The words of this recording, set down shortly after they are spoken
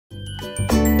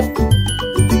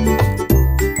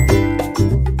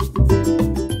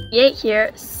28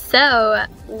 here. So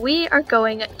we are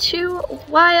going to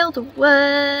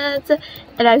WildWoods,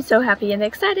 and I'm so happy and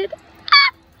excited.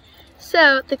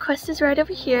 So the quest is right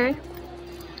over here,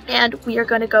 and we are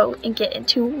going to go and get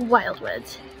into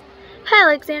WildWoods. Hi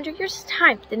Alexandra, here's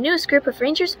time. The newest group of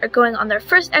rangers are going on their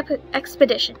first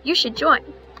expedition. You should join.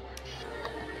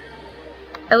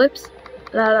 Oh, oops.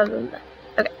 Blah, blah, blah, blah.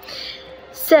 Okay.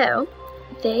 So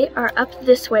they are up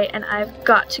this way, and I've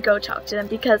got to go talk to them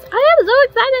because I am so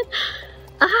excited.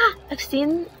 I've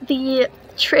seen the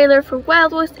trailer for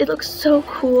WildWoods. It looks so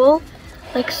cool.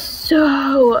 Like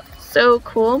so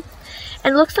cool.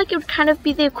 And it looks like it would kind of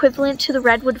be the equivalent to the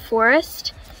redwood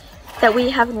forest that we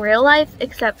have in real life,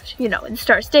 except, you know, in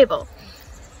Star Stable.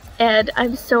 And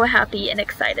I'm so happy and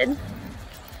excited.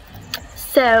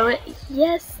 So,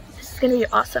 yes, this is going to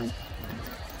be awesome.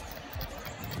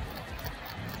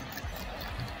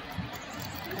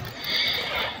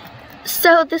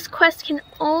 So this quest can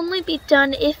only be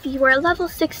done if you are level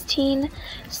 16,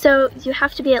 so you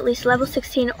have to be at least level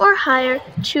 16 or higher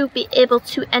to be able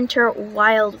to enter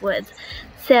WildWoods.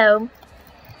 So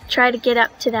try to get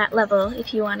up to that level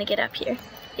if you want to get up here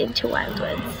into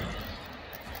WildWoods.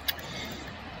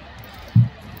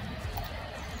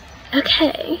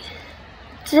 Okay.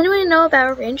 Does anyone know about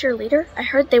a ranger leader? I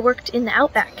heard they worked in the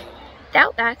Outback. The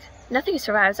Outback? Nothing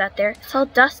survives out there. It's all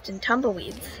dust and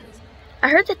tumbleweeds. I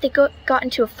heard that they got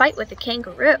into a fight with a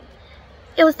kangaroo.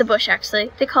 It was the bush, actually.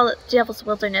 They call it Devil's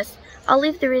Wilderness. I'll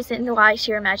leave the reason why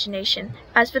to your imagination.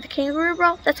 As for the kangaroo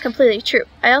brawl, that's completely true.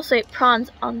 I also ate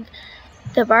prawns on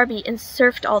the Barbie and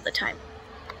surfed all the time.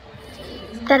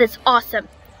 That is awesome.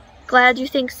 Glad you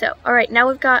think so. Alright, now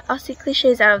we've got Aussie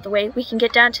cliches out of the way, we can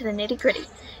get down to the nitty-gritty.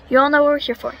 You all know what we're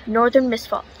here for. Northern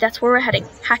Mistfall. That's where we're heading.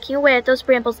 Hacking away at those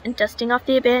brambles and dusting off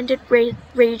the abandoned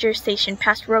ranger station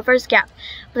past Rover's Gap.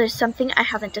 But there's something I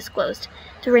haven't disclosed.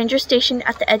 The ranger station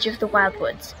at the edge of the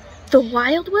WildWoods. The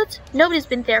WildWoods? Nobody's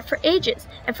been there for ages,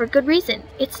 and for good reason.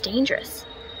 It's dangerous.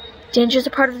 Danger's a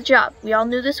part of the job. We all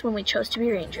knew this when we chose to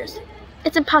be rangers.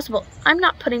 It's impossible. I'm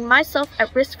not putting myself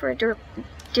at risk for a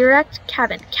direct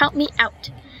cabin. Count me out.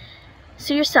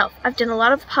 So yourself, I've done a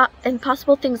lot of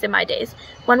impossible things in my days.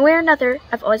 One way or another,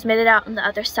 I've always made it out on the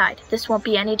other side. This won't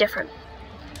be any different.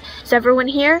 Is everyone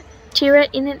here? Tira,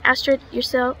 Inan, Astrid,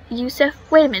 yourself, Yusuf.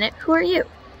 Wait a minute, who are you?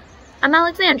 I'm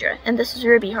Alexandra, and this is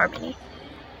Ruby Harmony.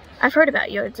 I've heard about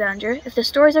you, Alexandra. If the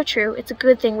stories are true, it's a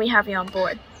good thing we have you on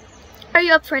board. Are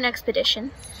you up for an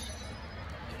expedition?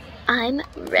 I'm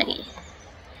ready.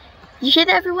 You hear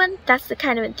that, everyone? That's the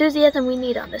kind of enthusiasm we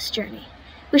need on this journey.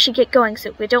 We should get going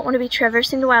soon. We don't want to be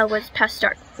traversing the WildWoods past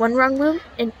dark. One wrong move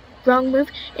and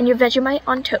your Vegemite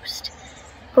on toast.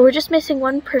 But we're just missing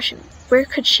one person. Where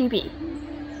could she be?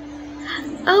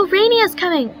 Oh, Rainia's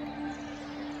coming!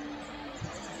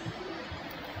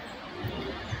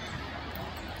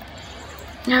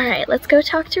 Alright, let's go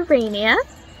talk to Rainia.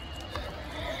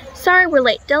 Sorry we're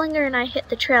late. Dellinger and I hit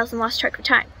the trails and lost track of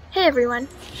time. Hey everyone.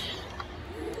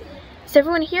 Is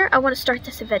everyone here? I want to start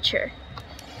this adventure.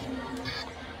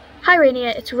 Hi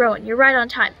Rainia, it's Rowan. You're right on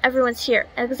time. Everyone's here.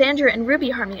 Alexandra and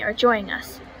Ruby Harmony are joining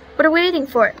us. What are we waiting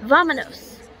for?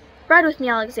 Vamonos! Ride with me,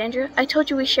 Alexandra. I told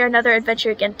you we share another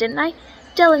adventure again, didn't I?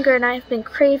 Dellinger and I have been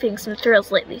craving some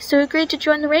thrills lately, so we agreed to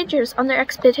join the Rangers on their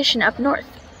expedition up north.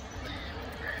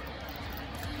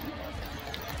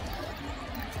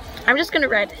 I'm just going to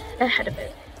ride ahead of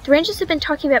it. The Rangers have been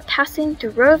talking about passing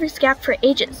through Rover's Gap for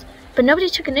ages, but nobody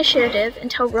took initiative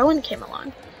until Rowan came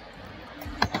along.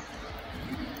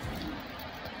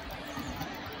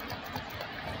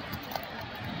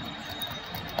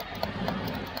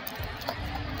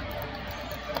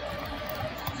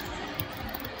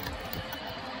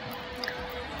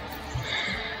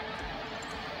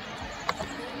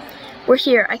 We're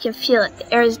here. I can feel it.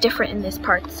 The air is different in these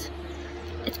parts.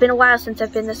 It's been a while since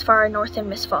I've been this far north in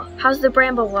Mistfall. How's the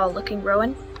bramble wall looking,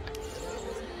 Rowan?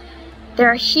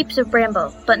 There are heaps of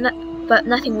bramble, but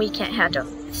nothing we can't handle.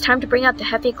 It's time to bring out the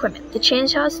heavy equipment, the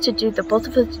chainsaws to do the bulk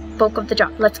of the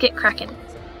job. Let's get cracking.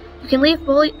 You can leave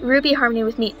Ruby Harmony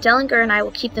with me. Dellinger and I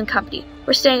will keep them company.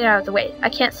 We're staying out of the way. I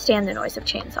can't stand the noise of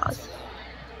chainsaws.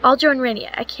 I'll join Rainia.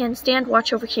 I can stand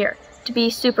watch over here, to be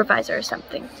supervisor or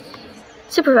something.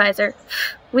 Supervisor?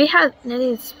 We have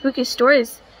Nettie's spooky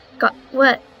stories got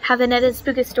what? Have the Nettie's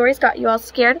spooky stories got you all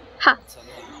scared? Ha!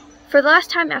 For the last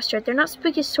time, Astrid, they're not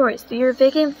spooky stories. They're your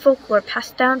Vegan folklore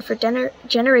passed down for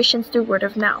generations through word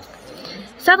of mouth.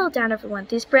 Settle down, everyone.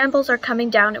 These brambles are coming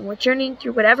down, and we're journeying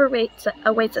through whatever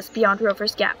awaits us beyond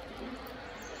Rover's Gap.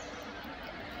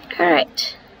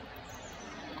 Alright.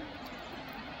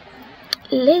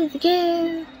 Let's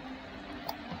go!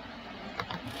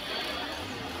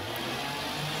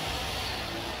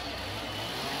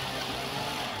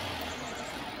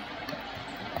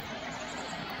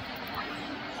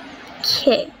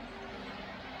 Okay.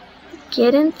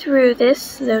 Getting through this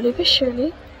slowly but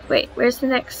surely. Wait, where's the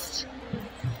next?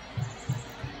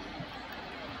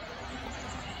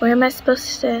 Where am I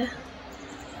supposed to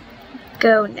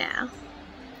go now?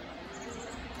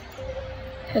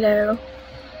 Hello?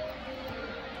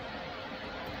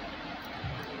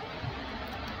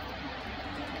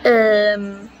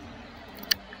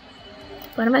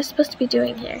 What am I supposed to be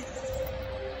doing here?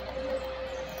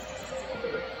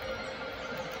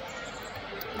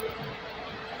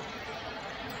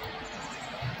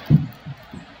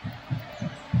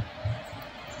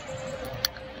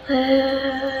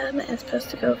 I'm supposed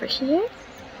to go over here.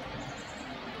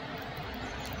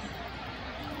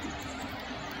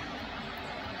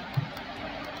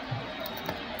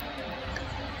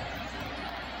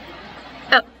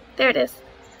 Oh, there it is.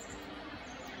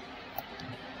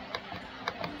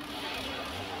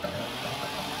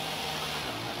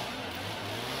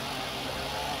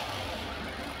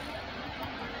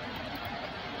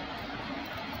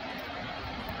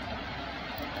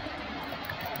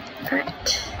 Alright.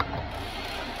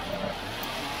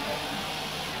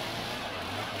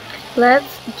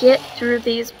 Let's get through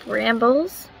these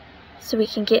brambles so we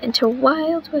can get into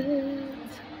WildWoods.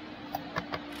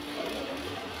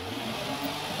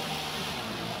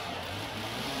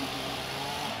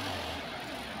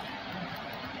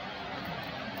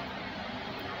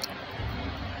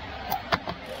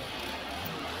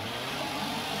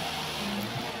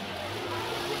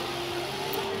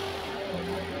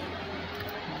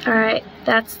 Alright,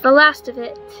 that's the last of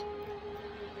it.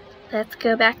 Let's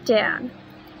go back down.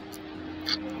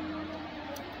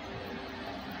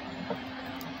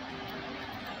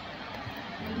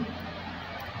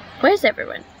 Where's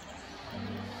everyone?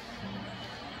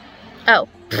 Oh,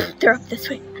 they're up this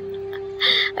way.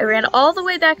 I ran all the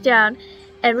way back down,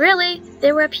 and really,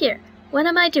 they were up here. What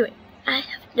am I doing? I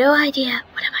have no idea.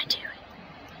 What am I doing?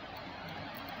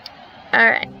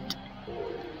 Alright.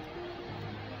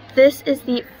 This is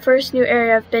the first new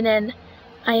area I've been in.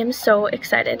 I am so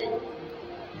excited.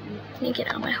 Let me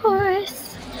get on my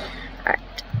horse.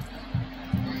 Alright.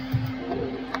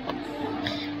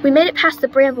 We made it past the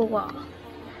bramble wall.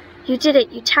 You did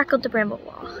it. You tackled the bramble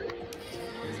wall.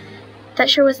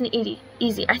 That sure wasn't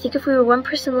easy. I think if we were one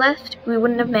person left, we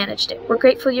wouldn't have managed it. We're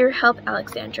grateful for your help,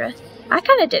 Alexandra. I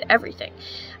kind of did everything.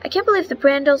 I can't believe the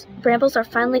brambles are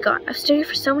finally gone. I've stood here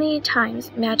for so many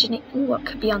times, imagining what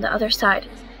could be on the other side.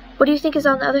 What do you think is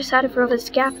on the other side of Rova's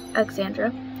Gap,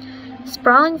 Alexandra?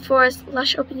 Sprawling forests,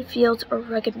 lush open fields, or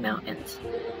rugged mountains?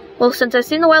 Well, since I've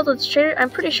seen the WildWoods trader,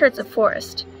 I'm pretty sure it's a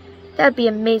forest. That'd be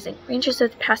amazing. Rangers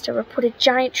of the past have reported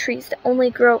giant trees that only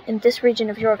grow in this region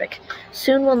of Jorvik.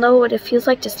 Soon we'll know what it feels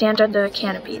like to stand under their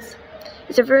canopies.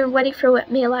 Is everyone ready for what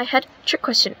may lie ahead? Trick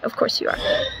question. Of course you are.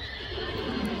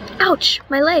 Ouch!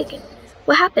 My leg.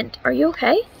 What happened? Are you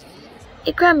okay?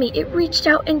 It grabbed me. It reached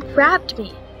out and grabbed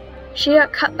me. She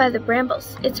got cut by the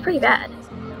brambles. It's pretty bad.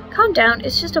 Calm down.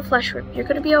 It's just a flesh wound. You're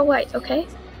gonna be alright, okay?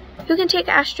 Who can take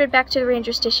Astrid back to the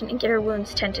ranger station and get her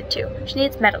wounds tended to? She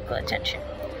needs medical attention.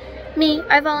 Me,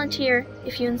 I volunteer,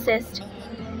 if you insist.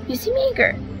 You seem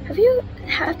eager.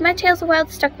 Have my tales of wild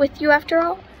stuck with you after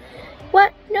all?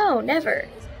 What? No, never.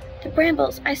 The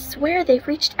brambles, I swear they've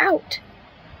reached out.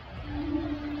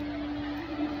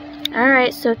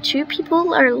 Alright, so 2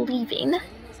 people are leaving.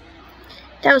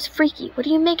 That was freaky. What do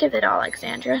you make of it all,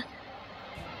 Alexandra?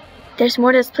 There's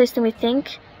more to this place than we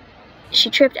think. She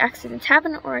tripped, accidents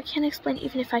happen, or I can't explain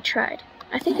even if I tried.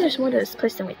 I think there's more to this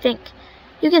place than we think.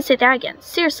 You can say that again.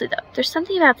 Seriously though, there's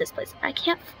something about this place. I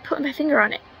can't put my finger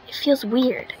on it. It feels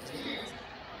weird.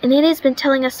 Anita's been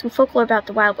telling us some folklore about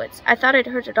the WildWoods. I thought I'd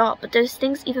heard it all, but there's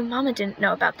things even Mama didn't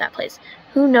know about that place.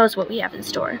 Who knows what we have in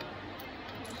store?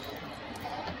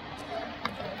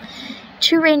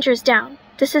 2 rangers down.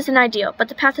 This isn't ideal, but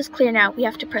the path is clear now. We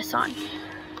have to press on.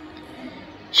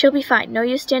 She'll be fine. No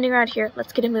use standing around here.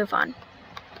 Let's get a move on.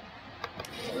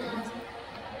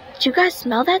 Do you guys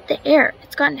smell that? The air.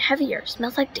 It's gotten heavier.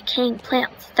 Smells like decaying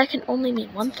plants. That can only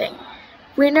mean one thing.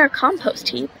 We're in our compost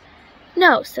heap.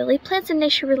 No, silly. Plants in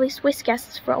nature release waste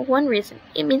gases for one reason.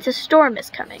 It means a storm is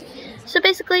coming. So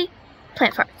basically,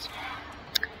 plant farts.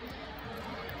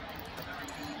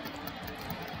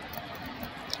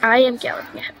 I am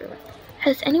galloping everyone.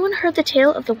 Has anyone heard the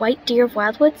tale of the white deer of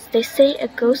WildWoods? They say a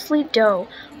ghostly doe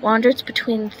wanders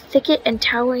between thicket and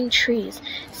towering trees.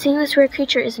 Seeing this rare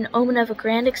creature is an omen of a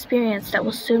grand experience that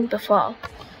will soon befall.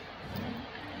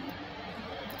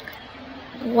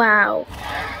 Wow,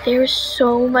 there's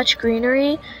so much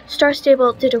greenery. Star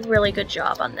Stable did a really good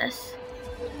job on this.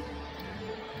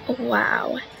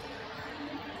 Wow.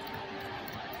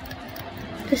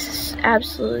 This is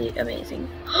absolutely amazing.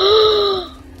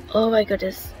 Oh my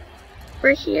goodness.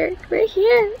 We're here. We're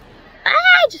here. Ah,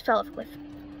 I just fell off a cliff.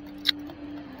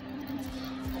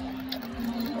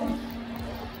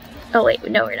 Oh wait,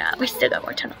 no we're not. We still got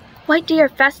more tunnel. White deer are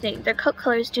fascinating. Their coat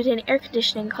color is due to an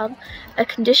a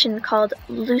condition called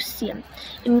lucium.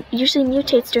 It usually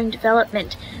mutates during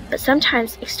development, but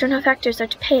sometimes external factors are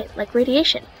to pay, like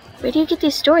radiation. Where do you get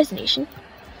these stories, Nation?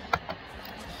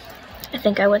 I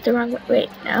think I went the wrong way. Wait,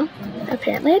 no.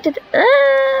 Apparently I did.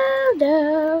 Oh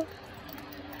no.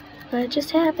 What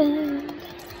just happened?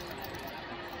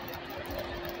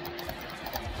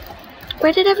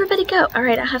 Where did everybody go?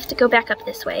 Alright, I'll have to go back up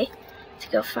this way to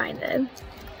go find them.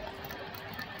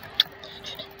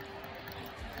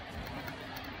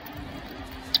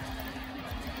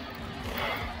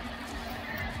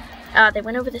 Oh, they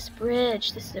went over this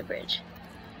bridge. This is a bridge.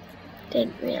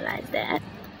 Didn't realize that.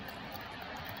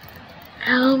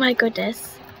 Oh my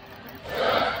goodness.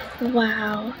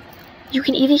 Wow. You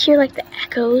can even hear like the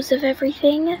echoes of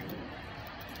everything.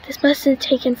 This must have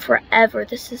taken forever.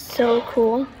 This is so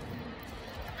cool.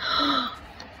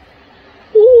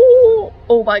 Ooh,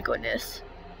 oh my goodness.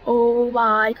 Oh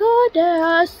my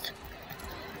goodness.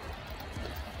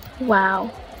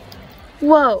 Wow.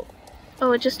 Whoa.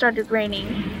 Oh, it just started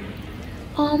raining.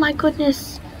 Oh my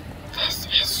goodness. This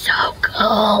is so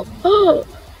cool. Oh.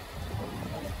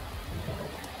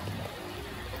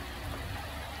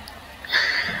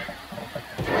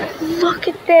 Look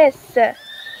at this.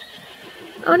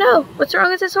 Oh no. What's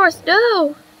wrong with this horse?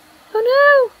 No.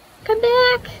 Oh no. Come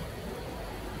back.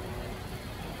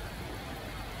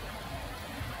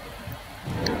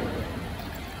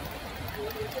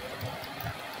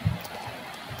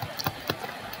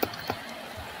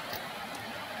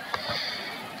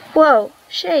 Whoa,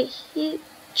 Shay, he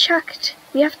chucked.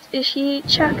 We have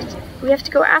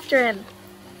to go after him.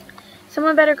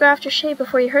 Someone better go after Shay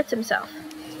before he hurts himself.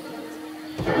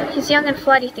 He's young and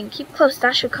flighty thing. Keep close,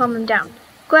 that should calm him down.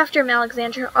 Go after him,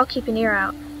 Alexandra. I'll keep an ear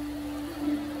out.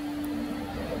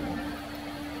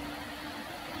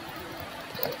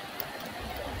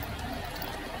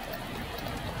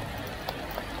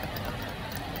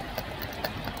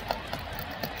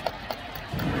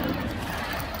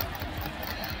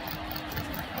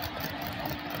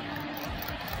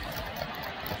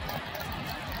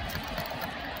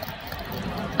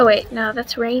 Oh wait, no,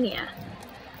 that's Rainier.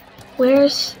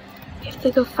 Where's... We have to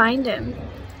go find him.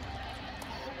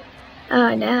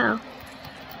 Oh no.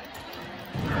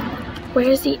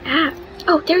 Where's he at?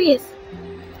 Oh, there he is!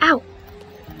 Ow!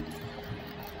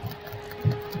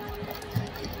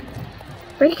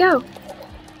 Where'd he go?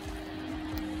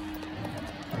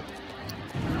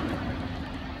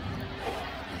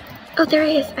 Oh, there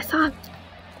he is! I saw him!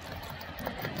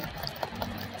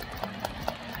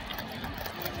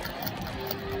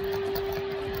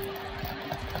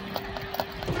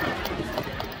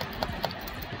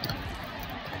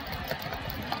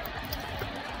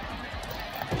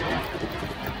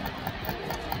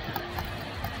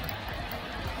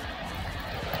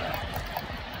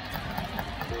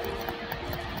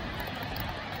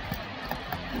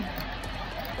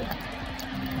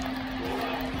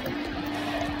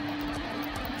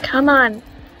 Come on.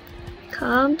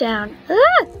 Calm down.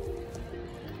 Ah!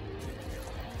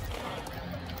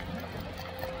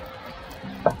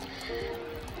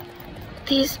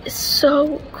 This is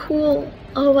so cool.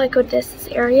 Oh my goodness, this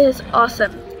area is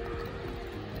awesome.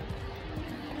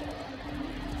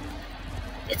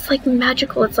 It's like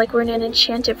magical. It's like we're in an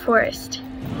enchanted forest.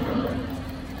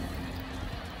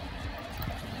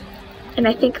 And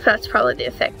I think that's probably the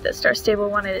effect that Star Stable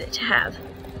wanted it to have.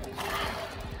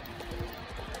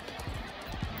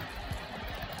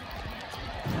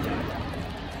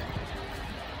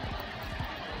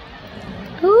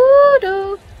 Ooh,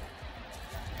 no.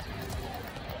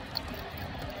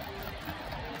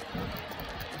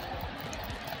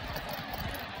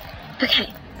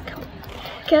 Okay,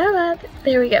 come on.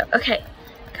 There we go. Okay,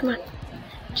 come on.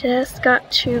 Just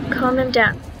got to calm him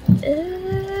down.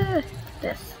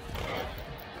 This.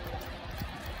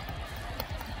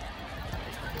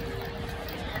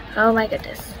 Oh my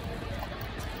goodness.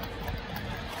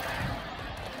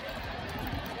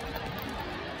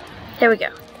 There we go.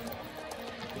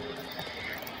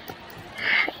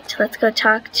 Alright, let's go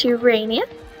talk to Rainier.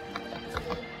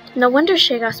 No wonder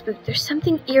Shay got spooked. There's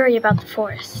something eerie about the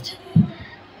forest.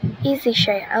 Easy,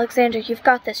 Shay. Alexander, you've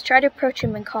got this. Try to approach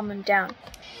him and calm him down.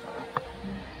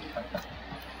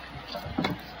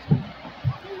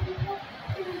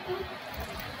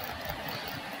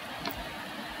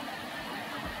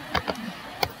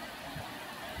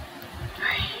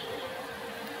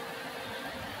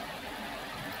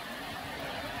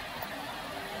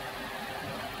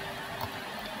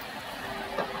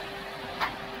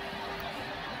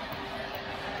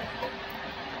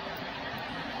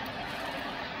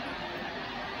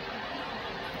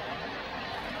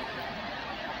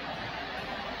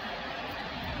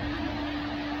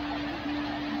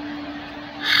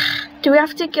 Do we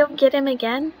have to go get him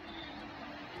again?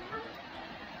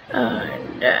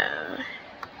 Oh no.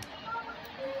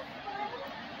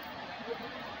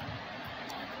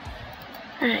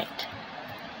 Alright.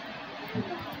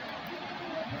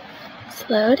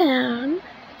 Slow down.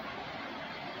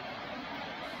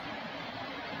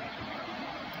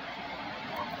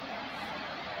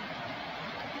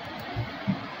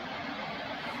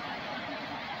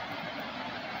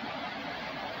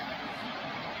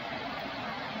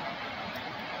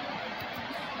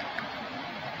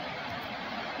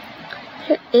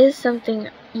 There is something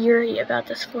eerie about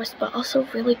this forest, but also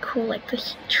really cool. Like, the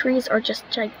trees are just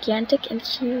gigantic and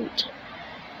huge.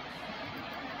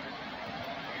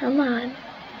 Come on.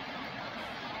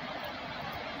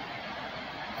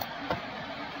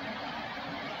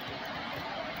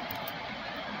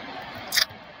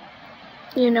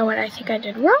 You know what I think I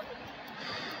did wrong?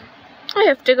 I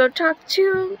have to go talk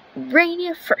to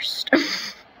Rainier first.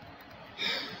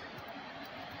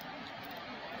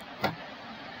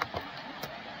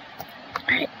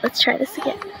 Alright, let's try this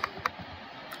again.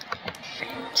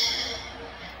 Alright.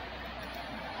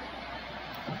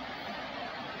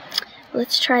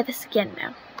 Let's try this again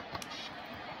now.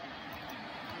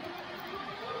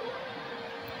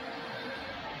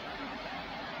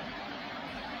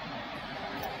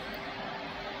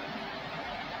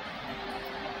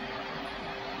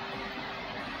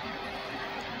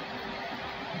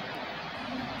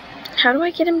 How do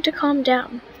I get him to calm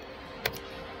down?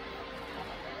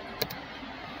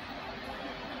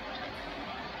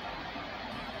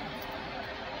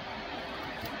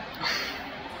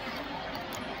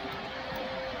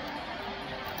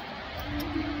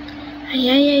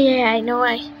 Yeah, I know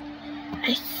I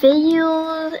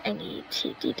failed. I need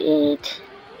to do it.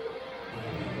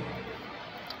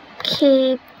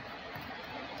 Okay.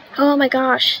 Oh my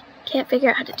gosh. Can't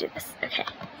figure out how to do this. Okay.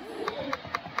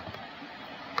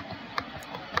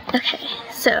 Okay,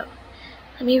 so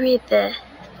let me read the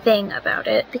thing about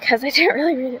it because I didn't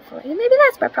really read it for you. Maybe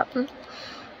that's my problem.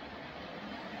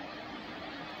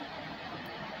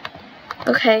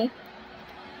 Okay.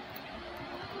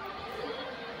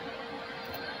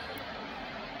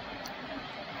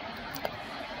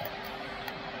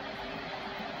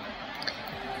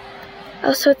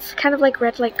 Oh, so it's kind of like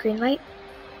red light, green light?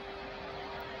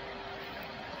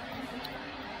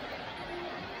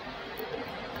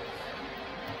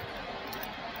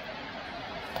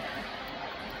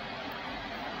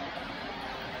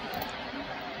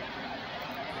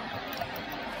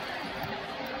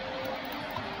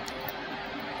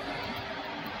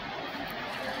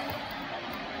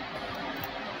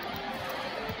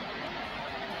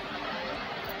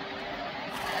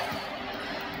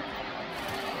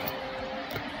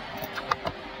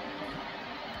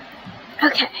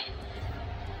 Okay.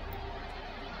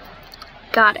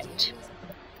 Got it.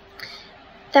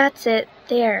 That's it.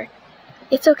 There.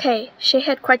 It's okay. Shay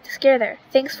had quite the scare there.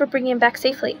 Thanks for bringing him back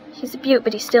safely. He's a beaut,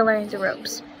 but he's still learning the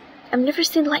ropes. I've never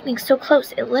seen lightning so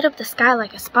close. It lit up the sky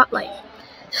like a spotlight.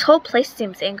 This whole place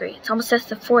seems angry. It's almost as if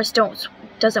the forest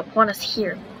doesn't want us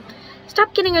here.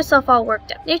 Stop getting yourself all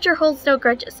worked up. Nature holds no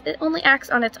grudges. It only acts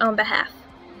on its own behalf.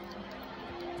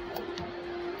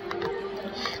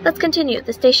 Let's continue.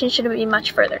 The station shouldn't be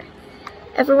much further.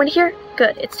 Everyone here?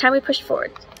 Good. It's time we push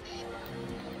forward.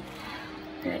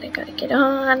 Alright, I gotta get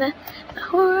on the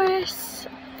horse.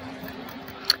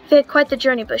 We've had quite the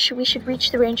journey, but we should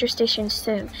reach the ranger station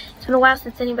soon. It's been a while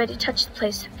since anybody touched the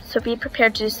place, so be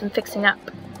prepared to do some fixing up.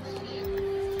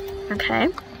 Okay.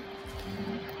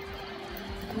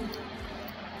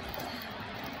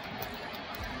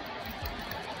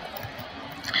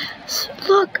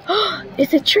 Look!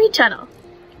 It's a tree tunnel.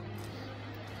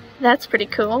 That's pretty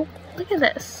cool. Look at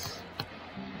this.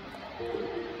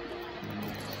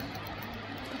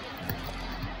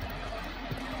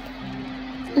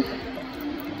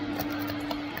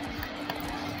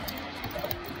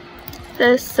 That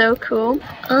is so cool.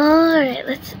 Alright,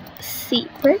 let's see.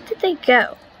 Where did they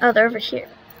go? Oh, they're over here.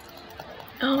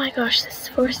 Oh my gosh, this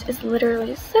forest is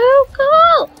literally so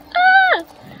cool! Ah!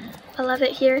 I love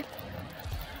it here.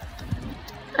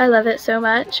 I love it so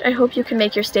much. I hope you can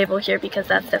make your stable here because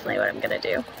that's definitely what I'm gonna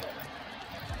do.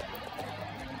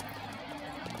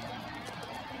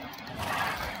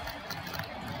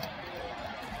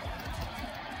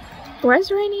 Why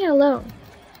is Rainy alone?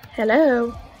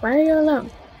 Hello? Why are you alone?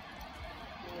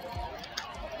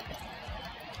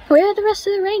 Where are the rest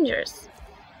of the rangers?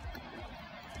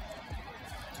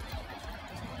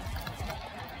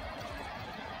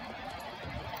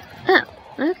 Oh,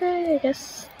 okay, I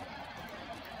guess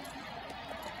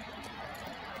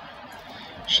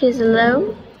she's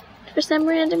alone for some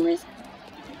random reason.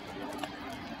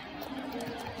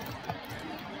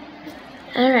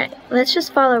 Alright, let's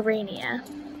just follow Rainia.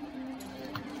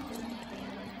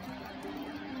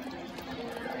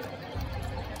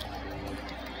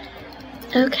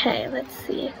 Okay, let's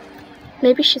see.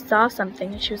 Maybe she saw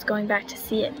something and she was going back to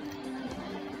see it.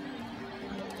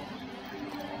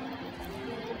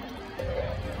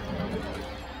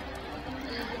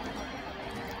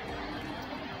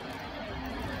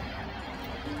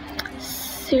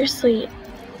 Seriously,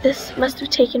 this must have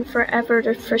taken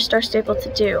forever for Star Stable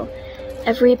to do.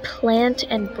 Every plant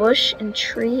and bush and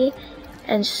tree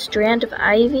and strand of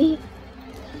ivy.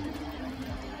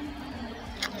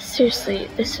 Seriously,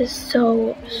 this is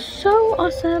so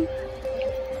awesome.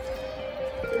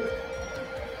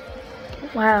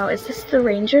 Wow, is this the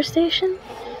ranger station?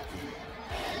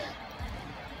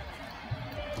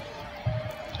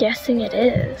 Guessing it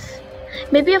is.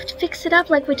 Maybe I have to fix it up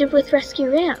like we did with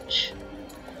Rescue Ranch.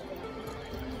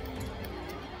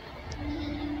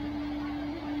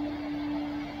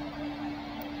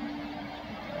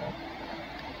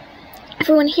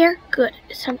 Everyone here? Good.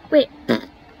 Wait.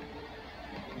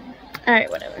 Alright,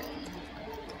 whatever.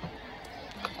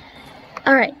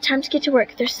 Alright, time to get to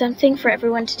work. There's something for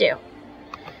everyone to do.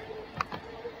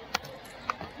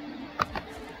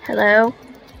 Hello?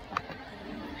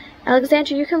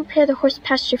 Alexandra, you can repair the horse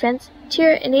pasture fence.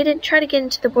 Tira and Eden, try to get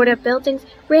into the boarded up buildings.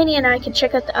 Rainy and I can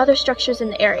check out the other structures in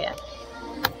the area.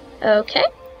 Okay.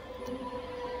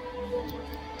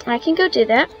 I can go do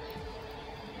that.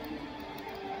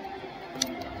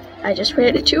 I just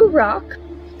ran into a rock.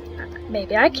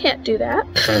 Maybe I can't do that.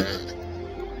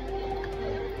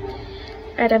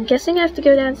 Alright, I'm guessing I have to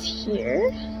go down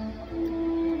here.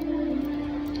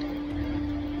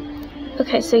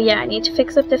 Okay, so yeah, I need to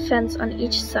fix up the fence on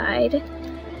each side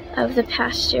of the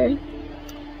pasture.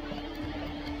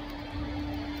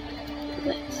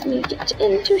 Let me get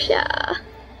into here.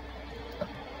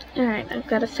 Alright, I've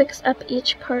got to fix up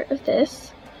each part of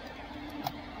this.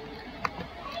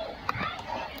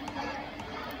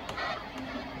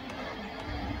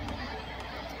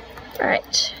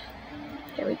 Alright,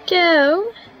 here we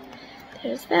go.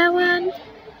 There's that one.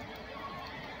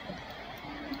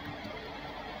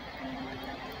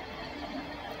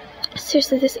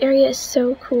 Seriously, this area is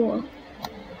so cool.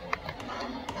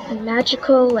 And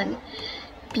magical and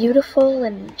beautiful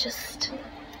and just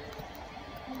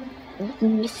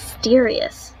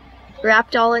mysterious.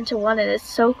 Wrapped all into one, and it's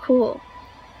so cool.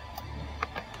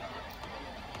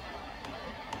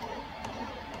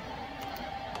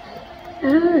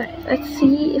 Alright, let's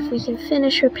see if we can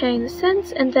finish repairing the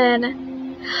fence, and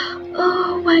then...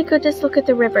 Oh my goodness, look at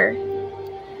the river.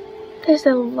 There's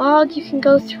a log you can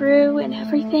go through and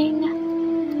everything.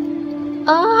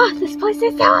 Oh, this place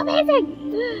is so amazing!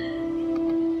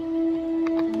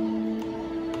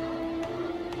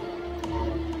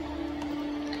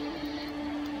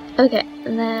 Okay,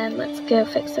 and then let's go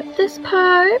fix up this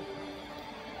part.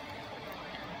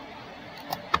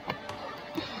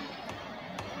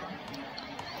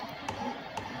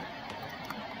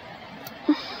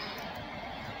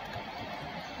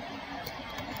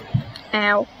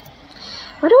 Ow.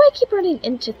 Why do I keep running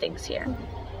into things here?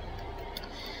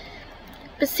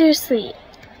 But seriously,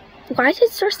 why did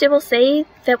Star Stable say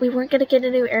that we weren't going to get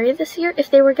a new area this year if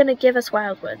they were going to give us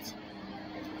WildWoods?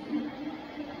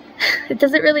 It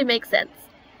doesn't really make sense.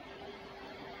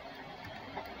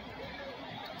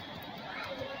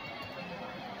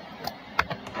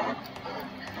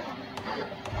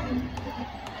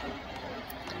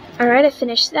 Alright, I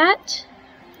finished that.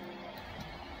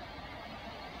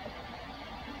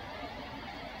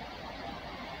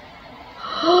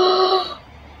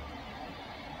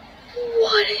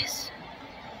 What is...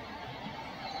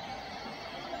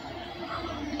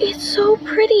 It's so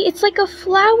pretty. It's like a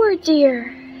flower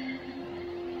deer.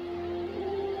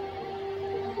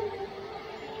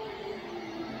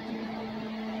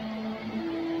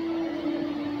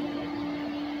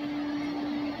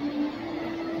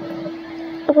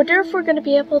 I wonder if we're going to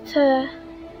be able to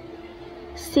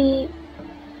see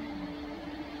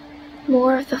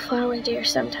more of the flower deer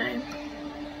sometime.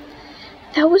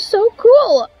 That was so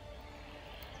cool!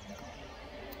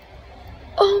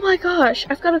 Oh my gosh,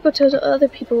 I've got to go tell the other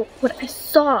people what I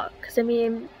saw, because I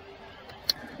mean,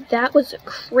 that was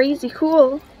crazy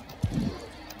cool.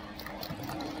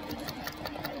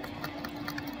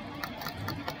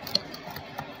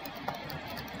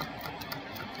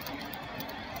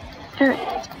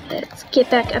 Alright, let's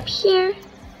get back up here.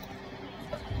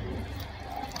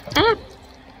 Ah!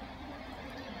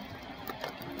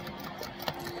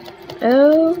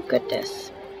 Oh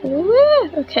goodness. Woo!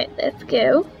 Okay, let's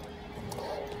go.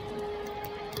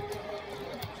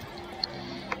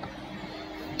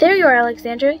 There you are,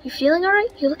 Alexandra. You feeling all right?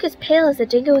 You look as pale as a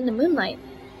dingo in the moonlight.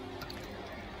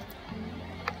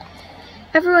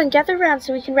 Everyone, gather around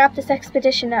so we can wrap this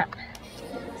expedition up.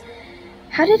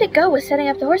 How did it go with setting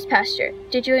up the horse pasture?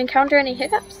 Did you encounter any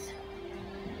hiccups?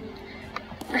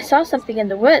 I saw something in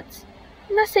the woods.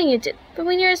 I'm not saying you did, but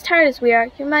when you're as tired as we are,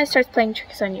 your mind starts playing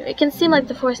tricks on you. It can seem like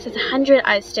the forest has 100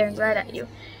 eyes staring right at you.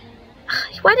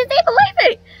 Why did they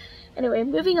believe me? Anyway,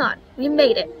 moving on. We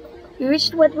made it. We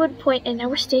reached Wedwood Point and now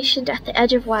we're stationed at the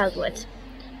edge of WildWoods.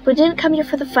 We didn't come here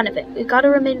for the fun of it. We've got to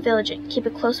remain vigilant, keep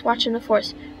a close watch on the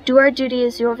forest, do our duty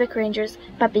as Jorvik Rangers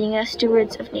by being as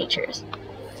stewards of natures.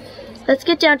 Let's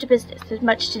get down to business. There's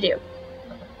much to do.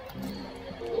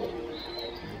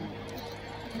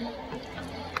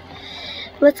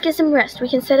 Let's get some rest. We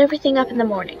can set everything up in the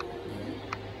morning.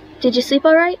 Did you sleep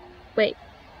all right? Wait.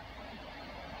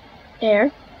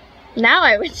 There. Now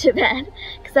I went to bed.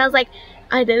 Because I was like,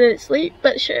 I didn't sleep,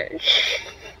 but sure.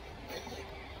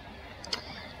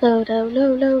 Low. Did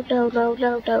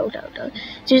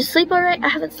you sleep all right? I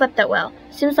haven't slept that well.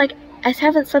 Seems like I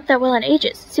haven't slept that well in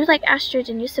ages. Seems like Astrid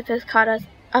and Yusuf have caught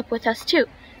up with us too.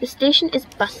 The station is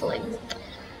bustling.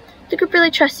 The group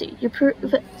really trusts you. You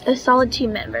prove a solid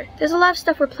team member. There's a lot of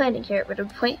stuff we're planning here at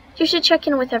Redwood Point. You should check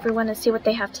in with everyone and see what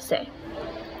they have to say.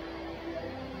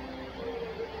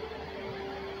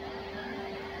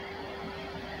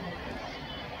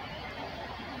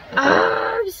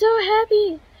 Oh, I'm so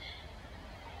happy.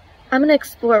 I'm gonna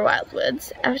explore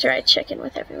WildWoods after I check in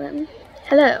with everyone.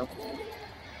 Hello.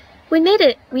 We made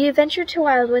it! We adventured to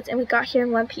WildWoods and we got here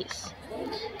in one piece.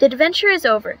 The adventure is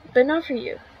over, but not for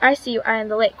you. I see you eyeing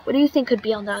the lake. What do you think could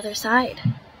be on the other side?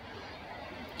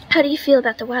 How do you feel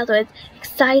about the WildWoods?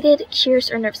 Excited, curious,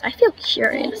 or nervous? I feel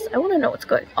curious. I want to know what's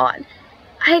going on.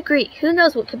 I agree. Who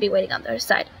knows what could be waiting on the other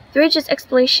side? The Rage's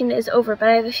exploration is over, but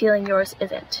I have a feeling yours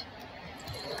isn't.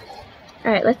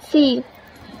 Alright, let's see.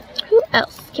 Who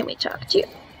else can we talk to?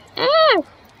 Ow!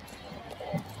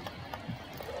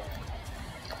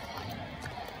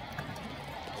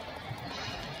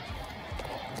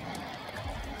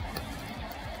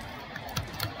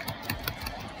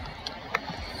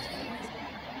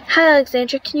 Hi,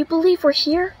 Alexandra. Can you believe we're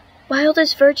here?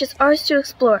 Wildest Verge is ours to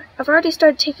explore. I've already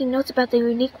started taking notes about the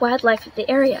unique wildlife of the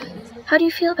area. How do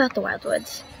you feel about the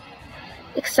WildWoods?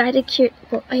 Excited,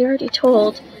 well, I already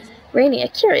told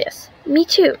Rainia, curious. Me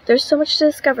too. There's so much to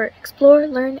discover, explore,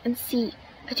 learn, and see.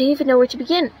 I don't even know where to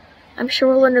begin. I'm sure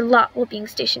we'll learn a lot while being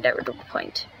stationed at Redwood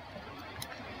Point.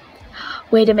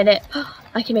 Wait a minute.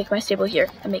 I can make my stable here.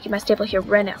 I'm making my stable here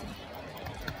right now.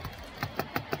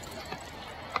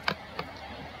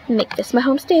 Make this my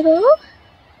home stable.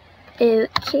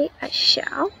 Okay, I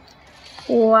shall.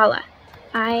 Voila.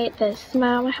 This is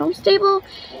my home stable.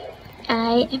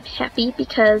 I am happy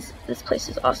because this place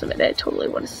is awesome and I totally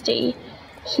want to stay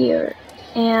here.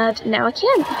 And now I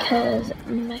can because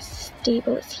my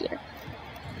stable is here.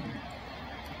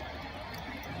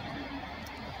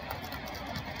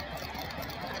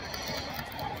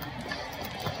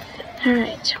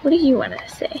 Alright, what do you want to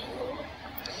say?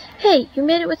 Hey, you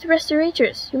made it with the rest of the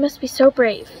Rangers. You must be so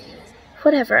brave.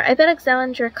 Whatever, I bet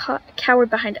Alexandra cowered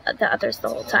behind the others the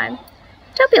whole time.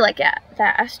 Don't be like that,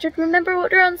 Astrid. Remember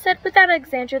what Ron said? Without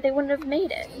Alexandra, they wouldn't have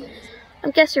made it. I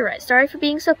guess you're right. Sorry for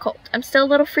being so cold. I'm still a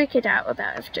little freaked out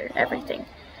about after everything.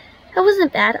 That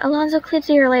wasn't bad. Alonzo cleared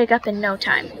your leg up in no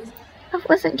time. I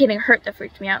wasn't getting hurt that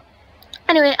freaked me out.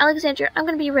 Anyway, Alexandra, I'm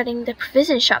going to be running the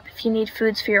provision shop if you need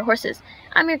foods for your horses.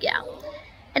 I'm your gal.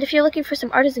 And if you're looking for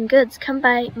some artisan goods, come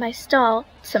by my stall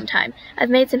sometime. I've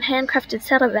made some handcrafted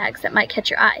saddlebags that might catch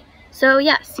your eye. So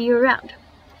yeah, see you around.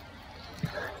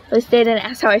 At least they didn't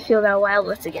ask how I feel about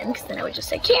WildWoods again, because then I would just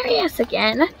say, curious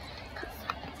again.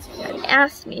 You already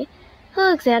asked me. Hello,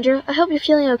 Alexandra. I hope you're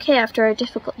feeling okay after our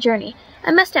difficult journey.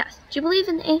 I must ask, do you believe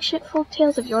in the ancient folk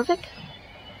tales of Jorvik?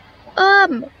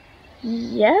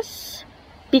 Yes.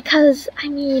 Because, I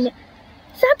mean,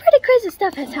 some pretty crazy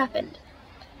stuff has happened.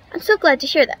 I'm so glad to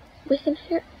hear that. We can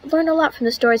learn a lot from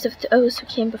the stories of those who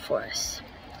came before us.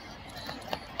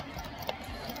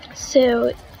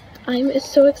 So, I'm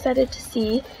so excited to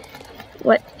see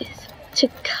what is to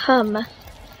come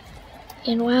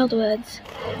in WildWoods.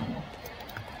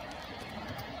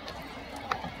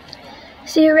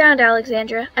 See you around,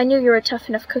 Alexandra. I knew you were a tough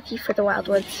enough cookie for the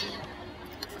WildWoods.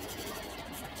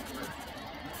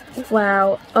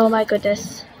 Wow. Oh my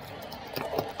goodness.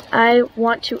 I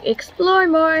want to explore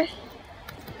more.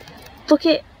 Look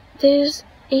at, there's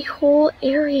a whole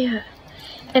area.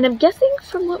 And I'm guessing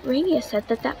from what Rainia said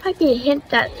that might be a hint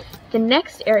that the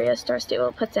next area Star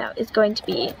Stable puts out is going to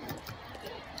be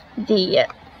the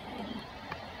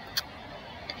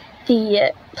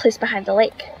place behind the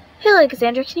lake. Hey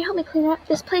Alexandra, can you help me clean up?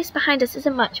 This place behind us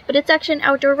isn't much, but it's actually an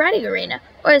outdoor riding arena,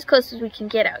 or as close as we can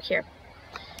get out here.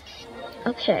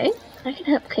 Okay, I can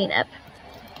help clean up.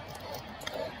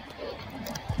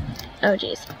 Oh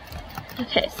geez.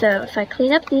 Okay, so if I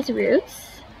clean up these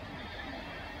roots,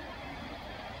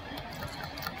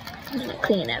 I'm gonna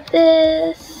clean up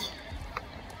this.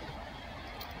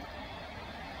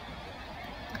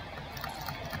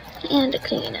 And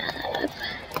clean up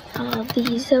all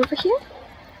these over here.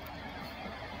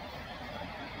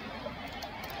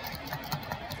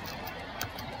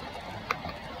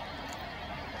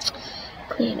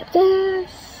 Clean up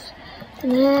this,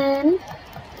 and then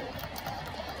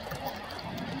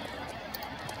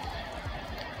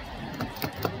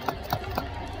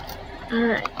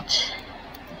alright.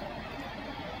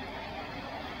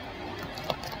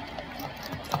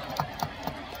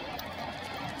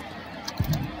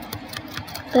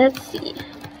 Let's see.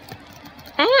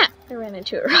 Ah! I ran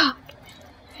into a rock.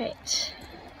 Right.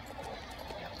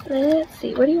 Let's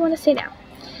see. What do you want to say now?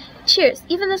 Cheers!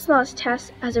 Even the smallest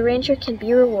task as a ranger can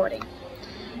be rewarding.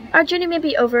 Our journey may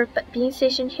be over, but being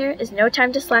stationed here is no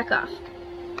time to slack off.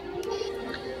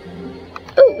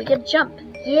 Ooh, we get a jump.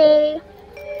 Yay!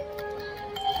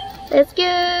 Let's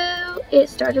go! It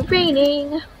started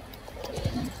raining.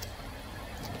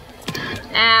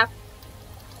 Ah.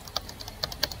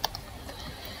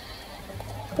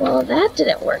 Well, that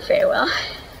didn't work very well.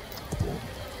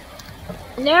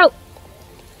 No!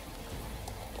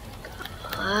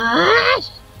 Gosh!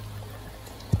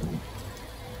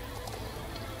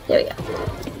 There we go.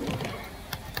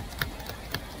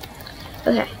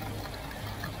 Okay.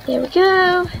 There we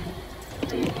go.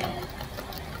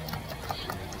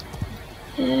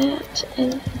 That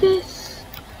and this.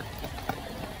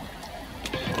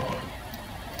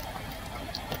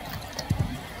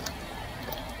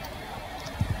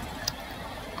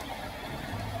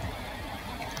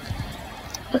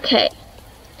 Okay.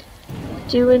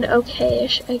 Doing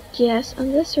okay-ish, I guess,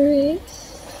 on this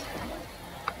race.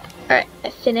 Alright, I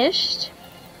finished.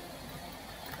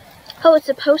 Oh, it's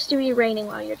supposed to be raining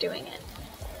while you're doing it.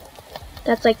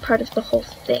 That's like part of the whole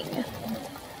thing.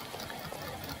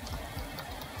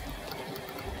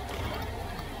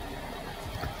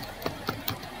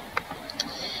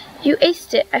 You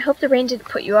aced it. I hope the rain didn't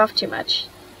put you off too much.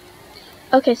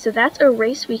 Okay, so that's a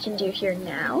race we can do here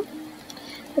now.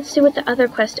 Let's see what the other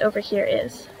quest over here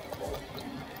is.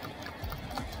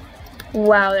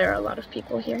 Wow, there are a lot of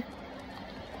people here.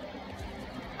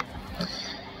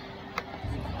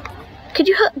 Could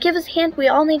you give us a hand? We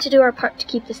all need to do our part to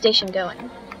keep the station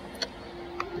going.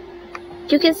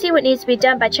 You can see what needs to be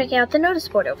done by checking out the notice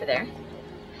board over there.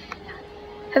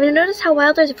 Have you noticed how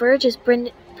Wilder's Verge is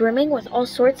brimming with all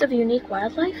sorts of unique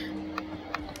wildlife?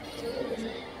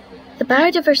 The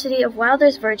biodiversity of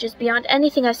Wilder's Verge is beyond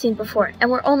anything I've seen before,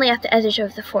 and we're only at the edge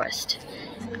of the forest.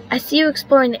 I see you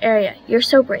exploring the area. You're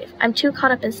so brave. I'm too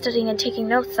caught up in studying and taking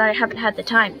notes that I haven't had the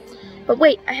time. But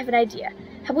wait, I have an idea.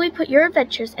 How about we put your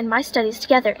adventures and my studies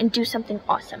together and do something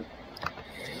awesome?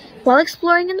 While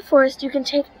exploring in the forest, you can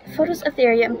take photos of the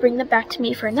area and bring them back to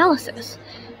me for analysis.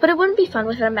 But it wouldn't be fun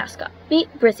without a mascot.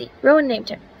 Meet Brizzy. Rowan named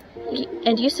him,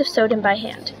 and Yusuf sewed him by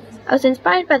hand. I was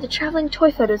inspired by the traveling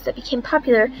toy photos that became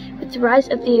popular with the rise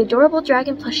of the adorable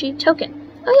dragon plushie Token.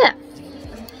 Oh yeah.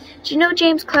 Do you know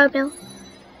James Cloudmill?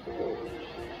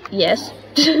 Yes.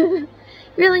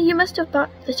 Really, you must have bought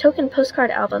the Token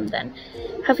postcard album then.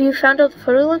 Have you found all the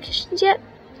photo locations yet?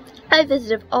 I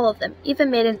visited all of them, even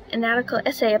made an analytical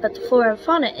essay about the flora and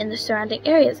fauna in the surrounding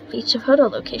areas of each photo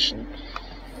location.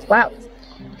 Wow.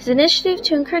 His initiative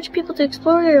to encourage people to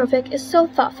explore Eurovic is so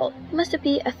thoughtful. He must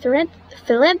be a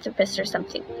philanthropist or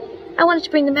something. I wanted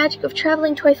to bring the magic of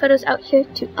traveling toy photos out here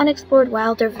to unexplored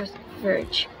Wilder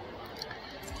Verge.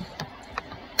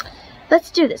 Let's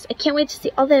do this. I can't wait to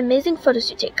see all the amazing photos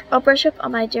you take. I'll brush up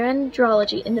on my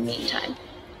dendrology in the meantime.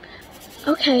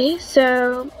 Okay,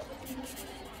 so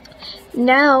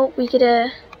now we get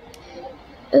a...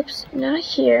 Oops, not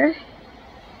here.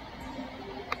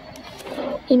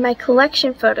 In my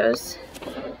collection photos,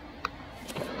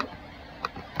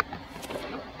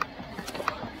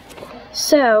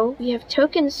 so we have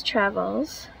Token's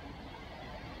travels.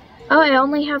 Oh, I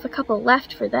only have a couple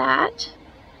left for that.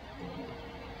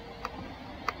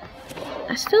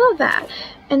 I still have that.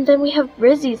 And then we have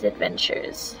Brizzy's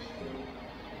adventures.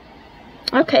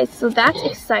 Okay, so that's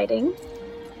exciting.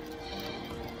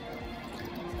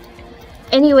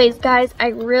 Anyways, guys, I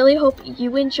really hope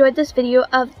you enjoyed this video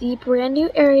of the brand new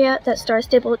area that Star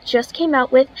Stable just came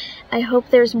out with. I hope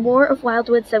there's more of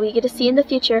WildWoods that we get to see in the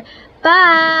future.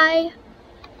 Bye!